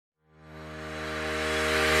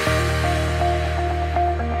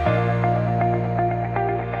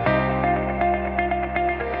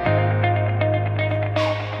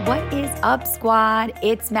up, squad?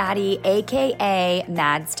 It's Maddie, aka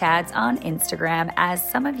Mads Tads on Instagram, as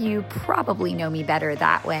some of you probably know me better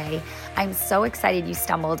that way. I'm so excited you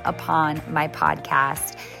stumbled upon my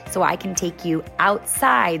podcast so I can take you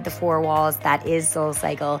outside the four walls that is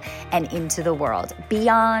SoulCycle and into the world,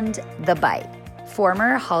 beyond the bike.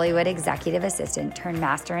 Former Hollywood executive assistant turned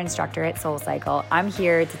master instructor at SoulCycle, I'm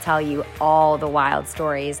here to tell you all the wild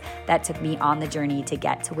stories that took me on the journey to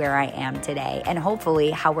get to where I am today, and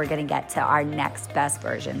hopefully how we're gonna get to our next best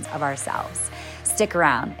versions of ourselves. Stick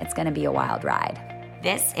around, it's gonna be a wild ride.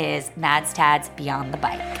 This is Mads Tads Beyond the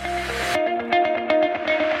Bike.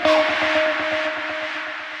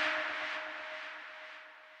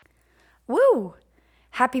 Woo!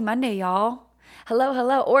 Happy Monday, y'all.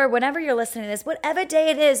 Hello, or whenever you're listening to this, whatever day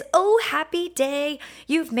it is, oh, happy day.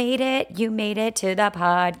 You made it to the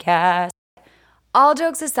podcast. All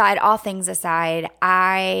jokes aside, all things aside,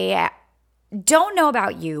 I don't know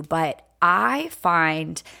about you, but I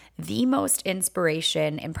find the most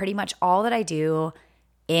inspiration in pretty much all that I do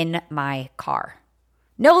in my car.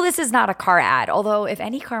 No, this is not a car ad, although if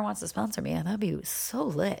any car wants to sponsor me, that'd be so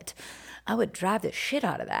lit. I would drive the shit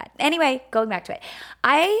out of that. Anyway, going back to it.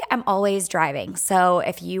 I am always driving. So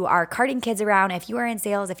if you are carting kids around, if you are in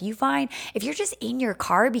sales, if you're just in your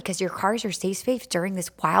car because your car is your safe space during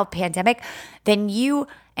this wild pandemic, then you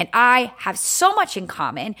and I have so much in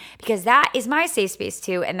common because that is my safe space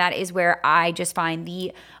too. And that is where I just find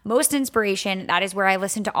the most inspiration. That is where I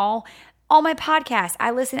listen to all my podcasts.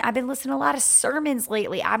 I've been listening to a lot of sermons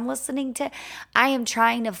lately. I am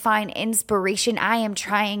trying to find inspiration. I am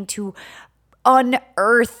trying to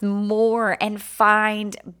unearth more and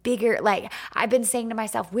find bigger. Like I've been saying to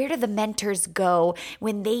myself, where do the mentors go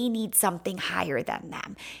when they need something higher than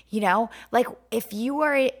them? You know, like if you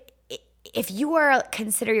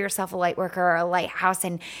consider yourself a light worker or a lighthouse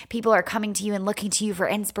and people are coming to you and looking to you for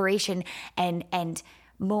inspiration and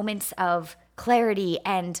moments of clarity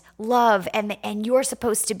and love, and you're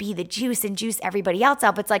supposed to be the juice and juice everybody else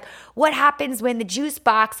up. It's like, what happens when the juice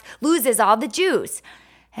box loses all the juice?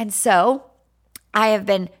 And so I have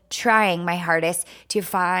been trying my hardest to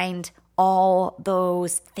find all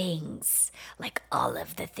those things, like all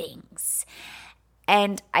of the things.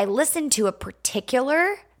 And I listened to a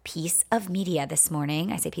particular piece of media this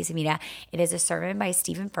morning. I say piece of media. It is a sermon by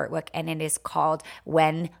Stephen Furtick, and it is called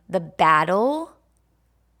When the Battle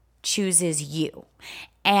Chooses You.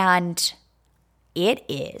 And it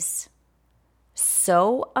is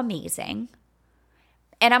so amazing.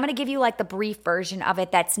 And I'm going to give you like the brief version of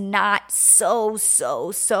it that's not so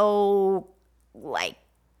like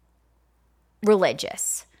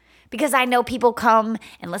religious. Because I know people come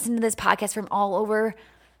and listen to this podcast from all over.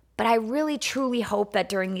 But I really, truly hope that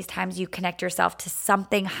during these times you connect yourself to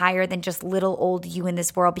something higher than just little old you in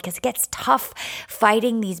this world, because it gets tough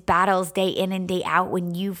fighting these battles day in and day out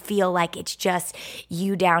when you feel like it's just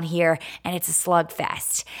you down here and it's a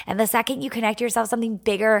slugfest. And the second you connect yourself to something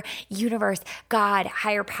bigger, universe, God,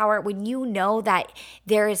 higher power, when you know that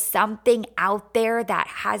there is something out there that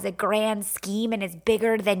has a grand scheme and is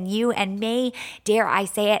bigger than you and may, dare I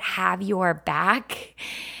say it, have your back,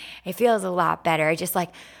 it feels a lot better. Just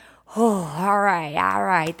like, oh, all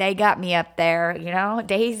right. They got me up there, you know,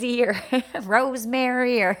 Daisy or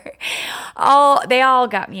Rosemary or they all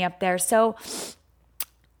got me up there. So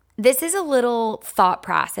this is a little thought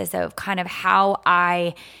process of kind of how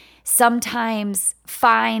I sometimes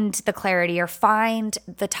find the clarity or find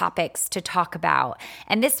the topics to talk about.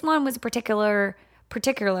 And this one was particularly,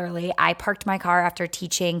 I parked my car after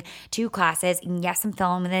teaching 2 classes. And yes, I'm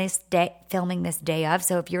filming this day of.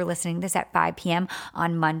 So if you're listening to this at 5 p.m.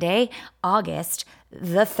 on Monday, August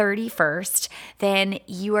the 31st, then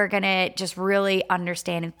you are going to just really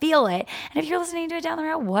understand and feel it. And if you're listening to it down the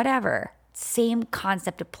road, whatever, same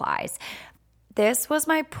concept applies. This was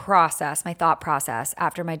my thought process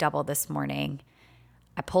after my double this morning.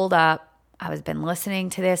 I pulled up. I was been listening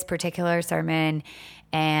to this particular sermon,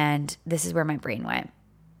 and this is where my brain went.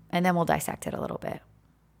 And then we'll dissect it a little bit.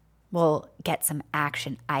 We'll get some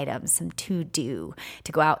action items, some to-do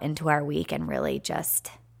to go out into our week and really just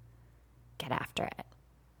get after it.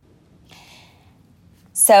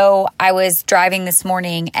 So I was driving this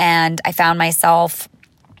morning and I found myself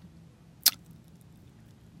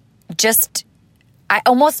I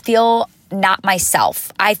almost feel not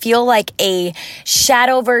myself. I feel like a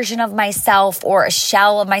shadow version of myself or a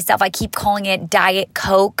shell of myself. I keep calling it Diet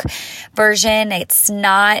Coke version. It's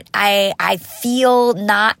not, I feel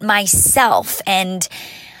not myself. And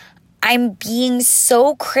I'm being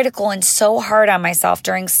so critical and so hard on myself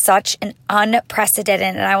during such an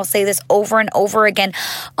unprecedented, and I will say this over and over again,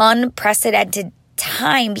 unprecedented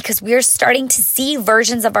time because we're starting to see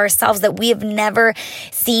versions of ourselves that we have never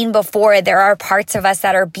seen before. There are parts of us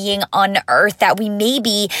that are being unearthed that we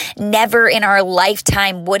maybe never in our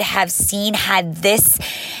lifetime would have seen had this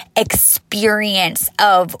experience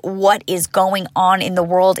of what is going on in the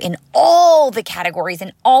world in all the categories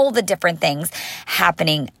and all the different things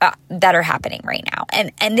happening that are happening right now.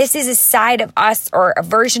 And this is a side of us or a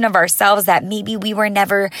version of ourselves that maybe we were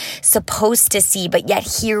never supposed to see, but yet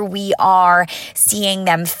here we are seeing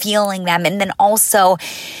them, feeling them, and then also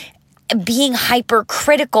being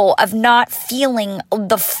hypercritical of not feeling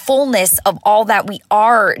the fullness of all that we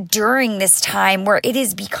are during this time where it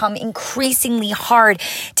has become increasingly hard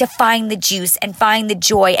to find the juice and find the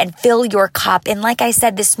joy and fill your cup. And like I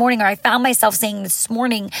said this morning, or I found myself saying this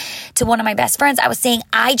morning to one of my best friends, I was saying,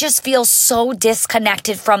 I just feel so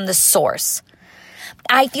disconnected from the source.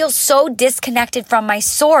 I feel so disconnected from my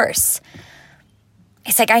source.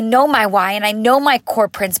 It's like I know my why and I know my core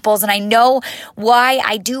principles and I know why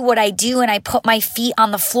I do what I do and I put my feet on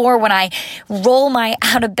the floor when I roll my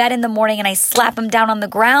out of bed in the morning and I slap them down on the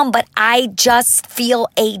ground, but I just feel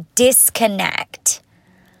a disconnect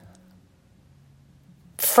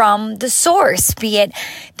from the source, be it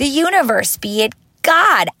the universe, be it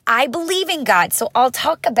God. I believe in God, so I'll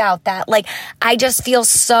talk about that. Like, I just feel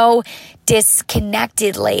so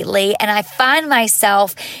disconnected lately, and I find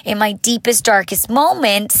myself in my deepest, darkest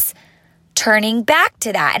moments turning back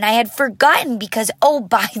to that. And I had forgotten because, oh,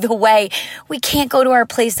 by the way, we can't go to our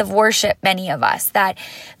place of worship, many of us, that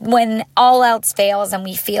when all else fails and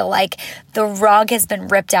we feel like the rug has been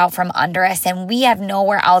ripped out from under us and we have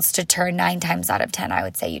nowhere else to turn, 9 times out of 10, I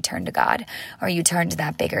would say you turn to God or you turn to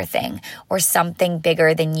that bigger thing or something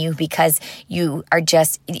bigger than you because you are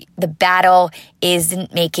just, the battle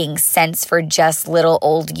isn't making sense for just little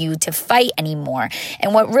old you to fight anymore.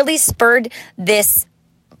 And what really spurred this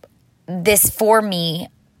for me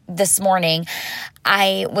this morning,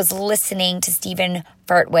 I was listening to Stephen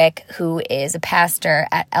Furtick, who is a pastor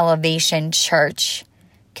at Elevation Church.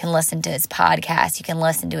 You can listen to his podcast. You can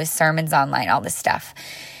listen to his sermons online, all this stuff.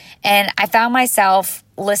 And I found myself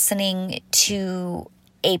listening to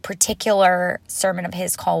a particular sermon of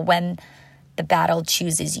his called When the Battle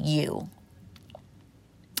Chooses You.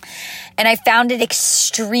 And I found it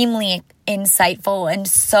extremely insightful and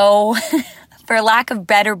so... for lack of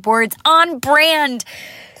better words, on brand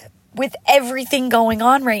with everything going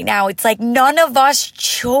on right now. It's like none of us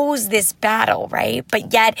chose this battle, right?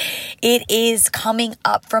 But yet it is coming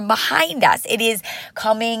up from behind us. It is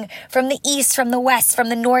coming from the east, from the west, from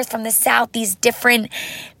the north, from the south,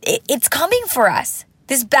 it's coming for us.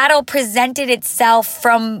 This battle presented itself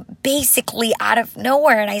from basically out of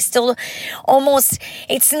nowhere. And I still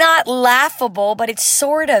it's not laughable, but it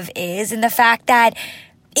sort of is in the fact that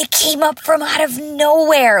it came up from out of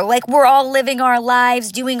nowhere. Like we're all living our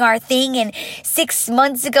lives, doing our thing. And 6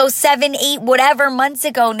 months ago, 7, 8, whatever months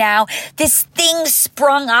ago now, this thing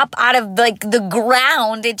sprung up out of like the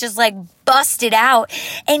ground. It just like busted out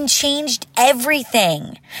and changed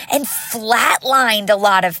everything and flatlined a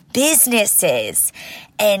lot of businesses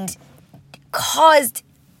and caused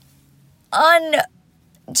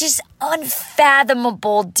just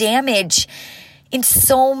unfathomable damage in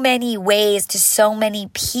so many ways to so many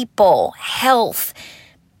people, health.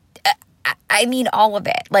 I mean, all of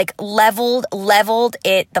it, like leveled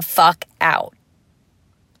it the fuck out.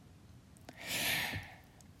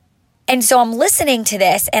 And so I'm listening to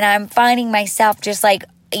this and I'm finding myself just like,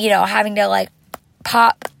 having to like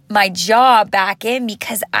pop my jaw back in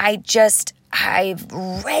because I've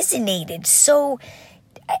resonated so,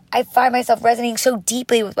 I find myself resonating so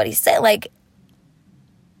deeply with what he said, like,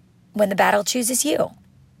 when the battle chooses you.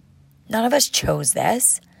 None of us chose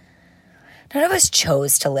this. None of us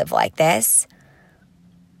chose to live like this.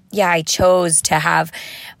 Yeah, I chose to have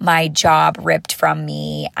my job ripped from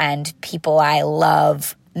me and people I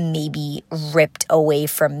love maybe ripped away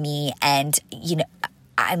from me and,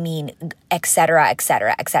 et cetera, et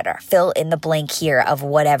cetera, et cetera. Fill in the blank here of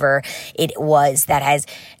whatever it was that has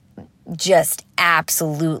just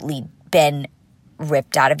absolutely been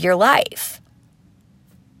ripped out of your life.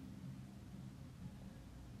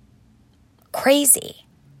 Crazy.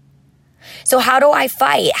 So how do I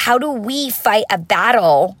fight? How do we fight a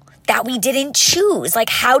battle that we didn't choose? Like,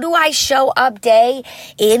 how do I show up day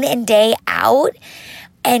in and day out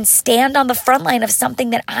and stand on the front line of something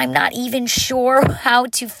that I'm not even sure how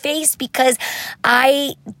to face because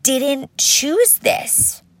I didn't choose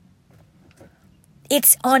this?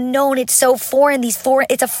 It's unknown. It's so foreign.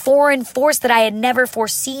 It's a foreign force that I had never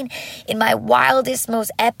foreseen in my wildest,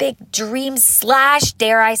 most epic dreams /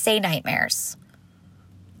 dare I say, nightmares.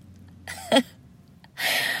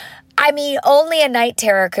 I mean, only a night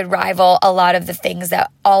terror could rival a lot of the things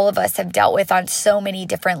that all of us have dealt with on so many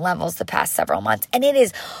different levels the past several months. And it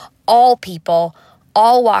is all people,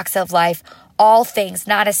 all walks of life, all things.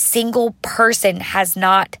 Not a single person has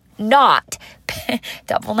not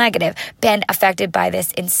double negative, been affected by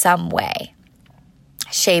this in some way,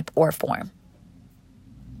 shape, or form.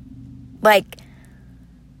 Like,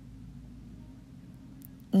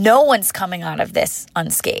 no one's coming out of this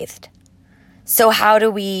unscathed. So how do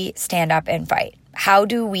we stand up and fight? How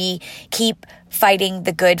do we keep fighting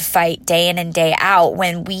the good fight day in and day out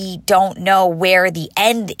when we don't know where the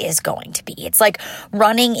end is going to be? It's like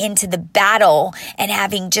running into the battle and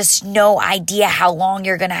having just no idea how long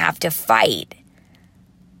you're going to have to fight.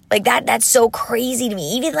 Like that's so crazy to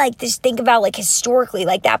me. Even like just think about like historically,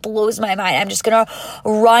 like that blows my mind. I'm just going to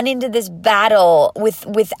run into this battle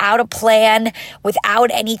without a plan,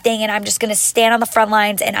 without anything. And I'm just going to stand on the front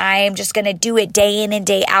lines and I am just going to do it day in and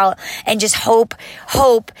day out and just hope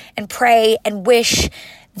and pray and wish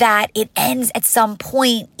that it ends at some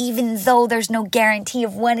point, even though there's no guarantee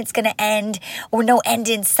of when it's going to end or no end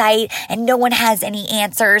in sight and no one has any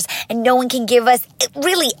answers and no one can give us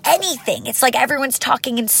really anything. It's like everyone's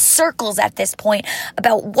talking in circles at this point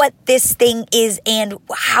about what this thing is and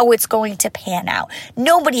how it's going to pan out.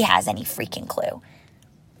 Nobody has any freaking clue.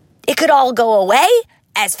 It could all go away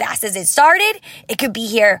as fast as it started. It could be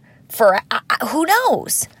here for who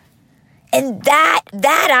knows? And that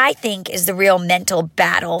I think is the real mental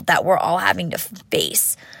battle that we're all having to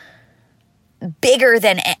face. Bigger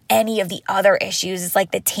than any of the other issues. It's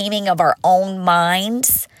like the taming of our own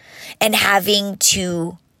minds and having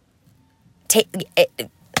to tame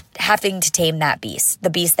that beast, the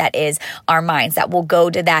beast that is our minds, that will go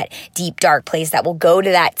to that deep, dark place, that will go to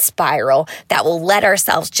that spiral, that will let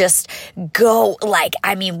ourselves just go. Like,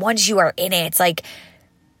 I mean, once you are in it, it's like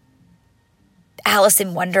Alice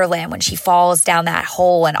in Wonderland when she falls down that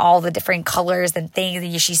hole and all the different colors and things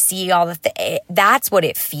and she see all the that's what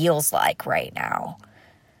it feels like right now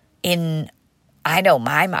I know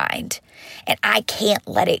my mind, and I can't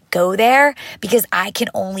let it go there because I can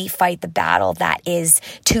only fight the battle that is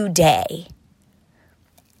today.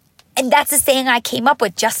 And that's a saying I came up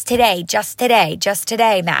with just today,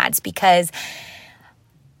 Mads, because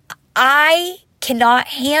I cannot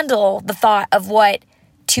handle the thought of what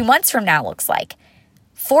 2 months from now looks like,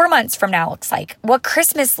 4 months from now looks like, what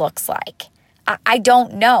Christmas looks like. I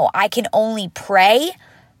don't know. I can only pray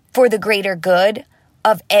for the greater good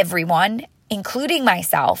of everyone, including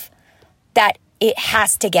myself, that it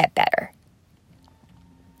has to get better.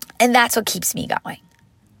 And that's what keeps me going.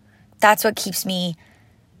 That's what keeps me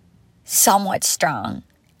somewhat strong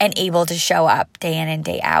and able to show up day in and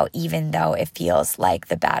day out, even though it feels like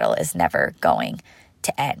the battle is never going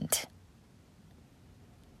to end.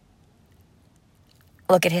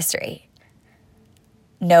 Look at history.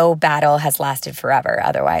 No battle has lasted forever.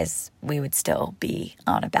 Otherwise, we would still be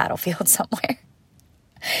on a battlefield somewhere.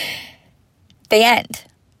 They end.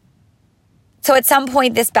 So at some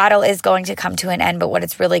point, this battle is going to come to an end, but what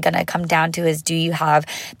it's really going to come down to is, do you have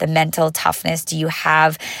the mental toughness? Do you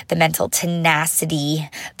have the mental tenacity,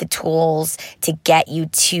 the tools to get you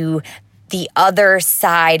to the other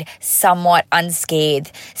side somewhat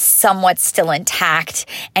unscathed, somewhat still intact,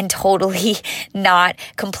 and totally not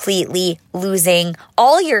completely losing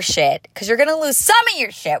all your shit? Because you're going to lose some of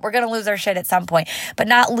your shit. We're going to lose our shit at some point, but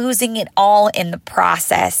not losing it all in the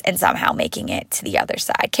process and somehow making it to the other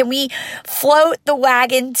side. Can we float the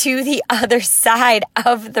wagon to the other side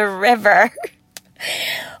of the river?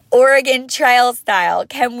 Oregon Trail style.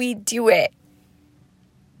 Can we do it?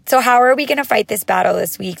 So how are we going to fight this battle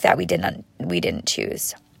this week that we didn't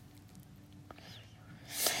choose?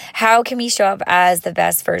 How can we show up as the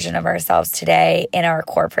best version of ourselves today in our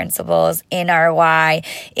core principles, in our why,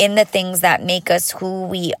 in the things that make us who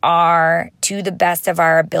we are to the best of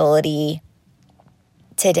our ability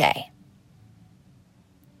today?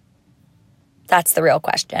 That's the real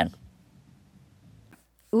question.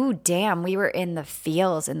 Ooh, damn, we were in the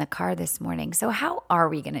feels in the car this morning. So how are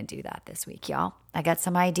we going to do that this week, y'all? I got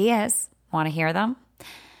some ideas. Want to hear them?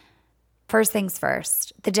 First things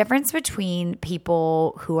first, the difference between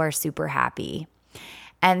people who are super happy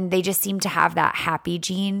and they just seem to have that happy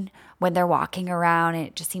gene when they're walking around and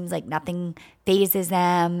it just seems like nothing phases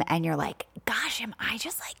them and you're like, gosh, am I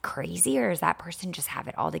just like crazy, or does that person just have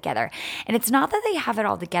it all together? And it's not that they have it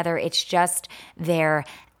all together, it's just their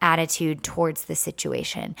attitude towards the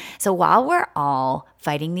situation. So while we're all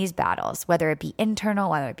fighting these battles, whether it be internal,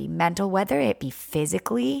 whether it be mental, whether it be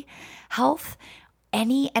physically health,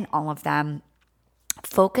 any and all of them,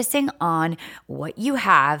 Focusing on what you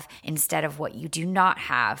have instead of what you do not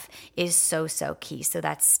have is so, so key. So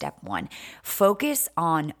that's step one. Focus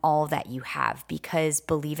on all that you have, because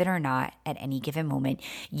believe it or not, at any given moment,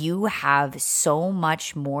 you have so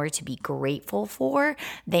much more to be grateful for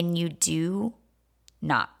than you do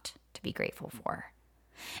not to be grateful for.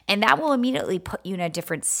 And that will immediately put you in a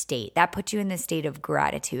different state. That puts you in the state of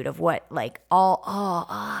gratitude, of what, like,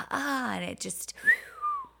 and it just...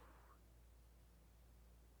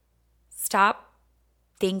 Stop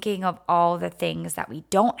thinking of all the things that we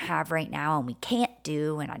don't have right now and we can't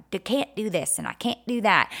do, and I can't do this and I can't do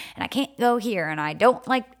that and I can't go here and I don't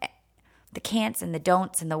like the can'ts and the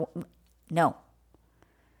don'ts and no.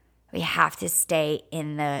 We have to stay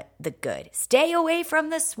in the good. Stay away from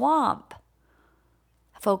the swamp.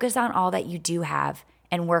 Focus on all that you do have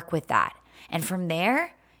and work with that. And from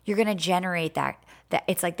there, you're going to generate that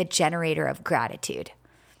it's like the generator of gratitude.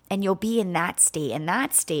 And you'll be in that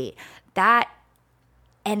state. That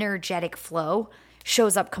energetic flow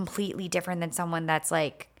shows up completely different than someone that's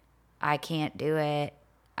like, I can't do it.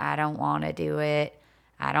 I don't want to do it.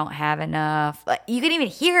 I don't have enough. You can even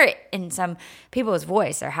hear it in some people's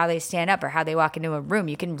voice, or how they stand up, or how they walk into a room.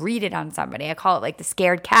 You can read it on somebody. I call it like the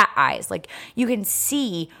scared cat eyes. Like, you can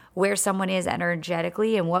see where someone is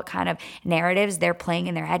energetically and what kind of narratives they're playing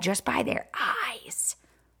in their head just by their eyes.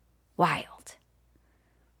 Wild.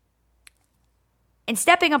 And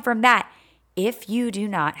stepping up from that, if you do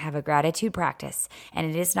not have a gratitude practice and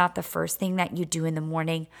it is not the first thing that you do in the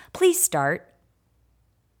morning, please start.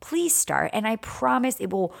 Please start. And I promise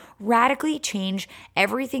it will radically change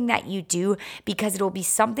everything that you do, because it will be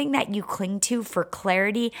something that you cling to for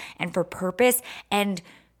clarity and for purpose, and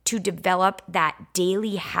to develop that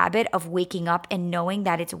daily habit of waking up and knowing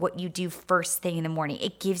that it's what you do first thing in the morning.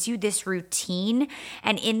 It gives you this routine,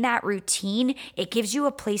 and in that routine, it gives you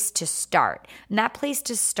a place to start. And that place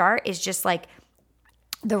to start is just like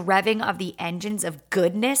the revving of the engines of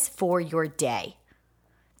goodness for your day.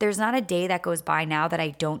 There's not a day that goes by now that I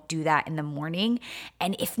don't do that in the morning.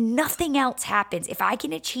 And if nothing else happens, if I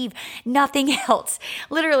can achieve nothing else,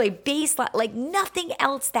 literally baseline, like nothing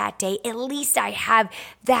else that day, at least I have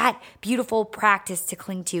that beautiful practice to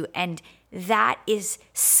cling to. And that is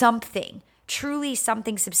something, truly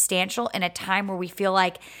something substantial in a time where we feel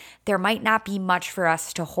like there might not be much for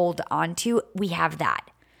us to hold on to. We have that.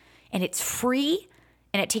 And it's free.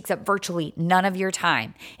 And it takes up virtually none of your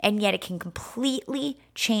time. And yet it can completely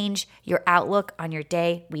change your outlook on your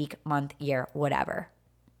day, week, month, year, whatever.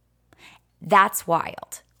 That's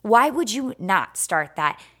wild. Why would you not start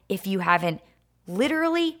that if you haven't,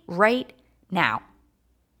 literally right now?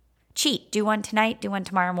 Cheat. Do one tonight, do one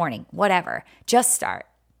tomorrow morning, whatever. Just start.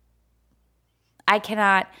 I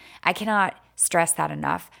cannot stress that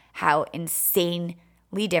enough, how insanely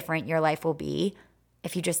different your life will be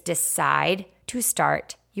if you just decide to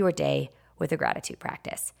start your day with a gratitude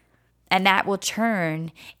practice. And that will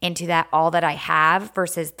turn into that all that I have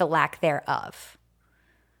versus the lack thereof.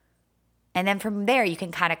 And then from there, you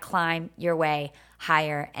can kind of climb your way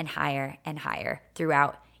higher and higher and higher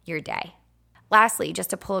throughout your day. Lastly,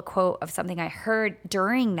 just to pull a quote of something I heard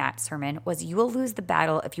during that sermon was, you will lose the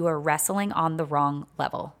battle if you are wrestling on the wrong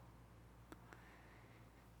level.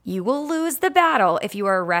 You will lose the battle if you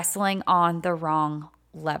are wrestling on the wrong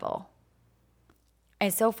level.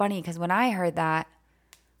 It's so funny because when I heard that,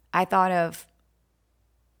 I thought of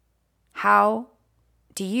how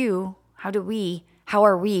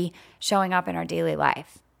are we showing up in our daily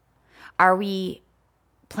life? Are we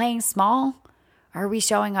playing small? Or are we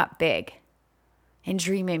showing up big and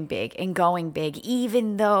dreaming big and going big,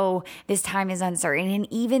 even though this time is uncertain, and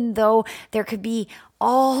even though there could be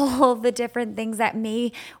all the different things that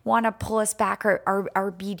may want to pull us back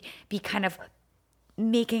or be kind of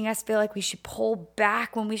making us feel like we should pull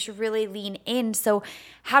back when we should really lean in. So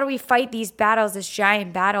how do we fight these battles, this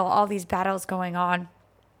giant battle, all these battles going on,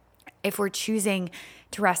 if we're choosing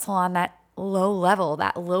to wrestle on that low level,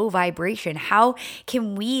 that low vibration? How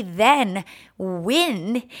can we then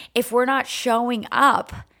win if we're not showing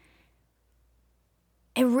up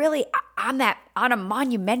and really on a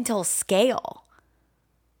monumental scale?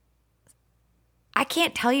 I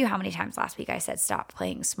can't tell you how many times last week I said, stop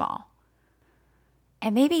playing small.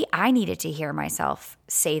 And maybe I needed to hear myself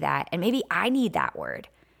say that. And maybe I need that word.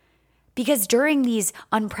 Because during these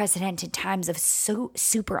unprecedented times of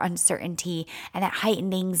super uncertainty and that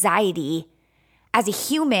heightened anxiety, as a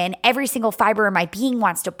human, every single fiber of my being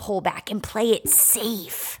wants to pull back and play it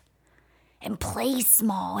safe and play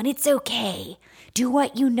small. And it's okay. Do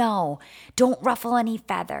what you know. Don't ruffle any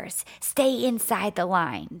feathers. Stay inside the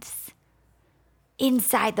lines,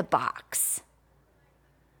 inside the box.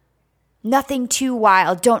 Nothing too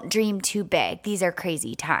wild. Don't dream too big. These are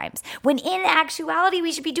crazy times. When in actuality,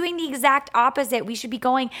 we should be doing the exact opposite. We should be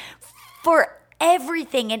going for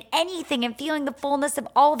everything and anything and feeling the fullness of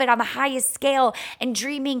all of it on the highest scale and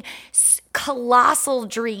dreaming colossal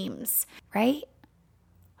dreams, right?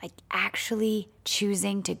 Like actually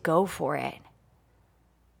choosing to go for it.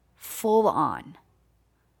 Full on.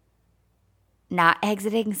 Not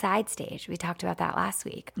exiting side stage. We talked about that last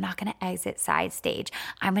week. I'm not going to exit side stage.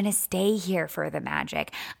 I'm going to stay here for the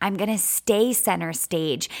magic. I'm going to stay center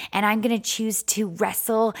stage. And I'm going to choose to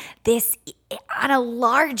wrestle this on a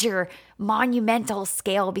larger, monumental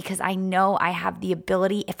scale because I know I have the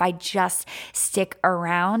ability if I just stick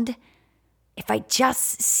around. If I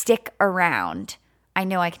just stick around, I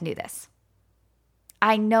know I can do this.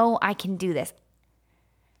 I know I can do this.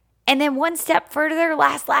 And then one step further,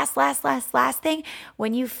 last thing,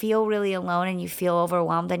 when you feel really alone and you feel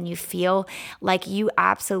overwhelmed and you feel like you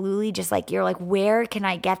absolutely just like, you're like, where can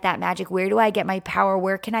I get that magic? Where do I get my power?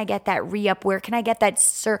 Where can I get that re-up? Where can I get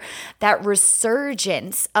that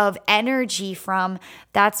resurgence of energy from?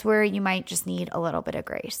 That's where you might just need a little bit of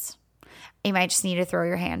grace. You might just need to throw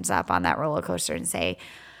your hands up on that roller coaster and say,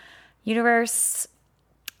 universe,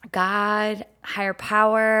 God, higher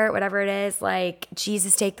power, whatever it is, like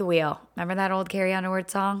Jesus, take the wheel. Remember that old Carrie Underwood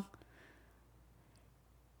song?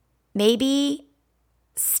 Maybe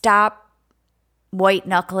stop white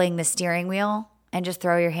knuckling the steering wheel and just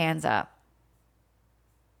throw your hands up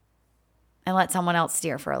and let someone else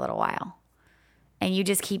steer for a little while. And you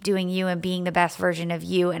just keep doing you and being the best version of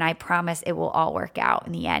you. And I promise it will all work out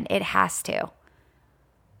in the end. It has to.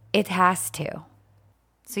 It has to.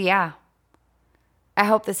 So yeah. I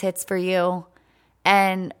hope this hits for you,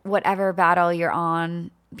 and whatever battle you're on,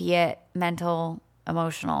 be it mental,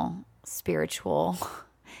 emotional, spiritual,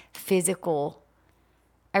 physical,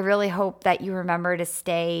 I really hope that you remember to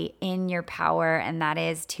stay in your power, and that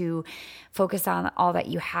is to focus on all that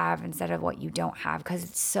you have instead of what you don't have, because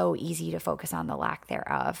it's so easy to focus on the lack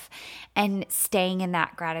thereof, and staying in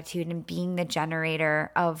that gratitude and being the generator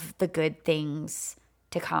of the good things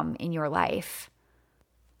to come in your life.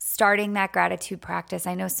 Starting that gratitude practice.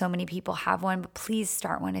 I know so many people have one, but please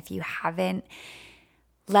start one if you haven't.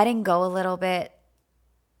 Letting go a little bit,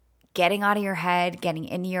 getting out of your head, getting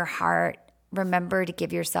into your heart. Remember to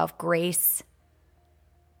give yourself grace,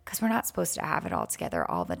 because we're not supposed to have it all together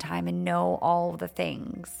all the time and know all the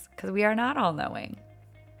things, because we are not all knowing.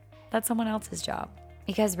 That's someone else's job,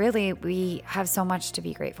 because really we have so much to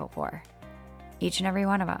be grateful for, each and every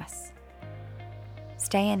one of us.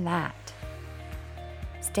 Stay in that.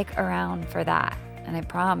 Stick around for that, and I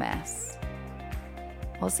promise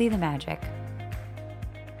we'll see the magic.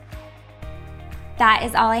 That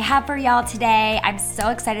is all I have for y'all today. I'm so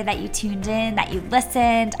excited that you tuned in, that you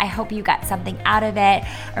listened. I hope you got something out of it.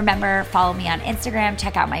 Remember, follow me on Instagram,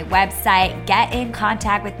 check out my website, get in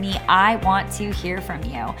contact with me. I want to hear from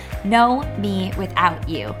you. No me without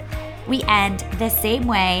you. We end the same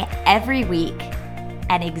way every week,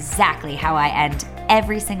 and exactly how I end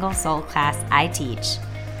every single soul class I teach.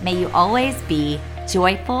 May you always be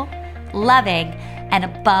joyful, loving, and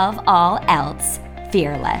above all else,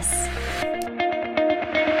 fearless.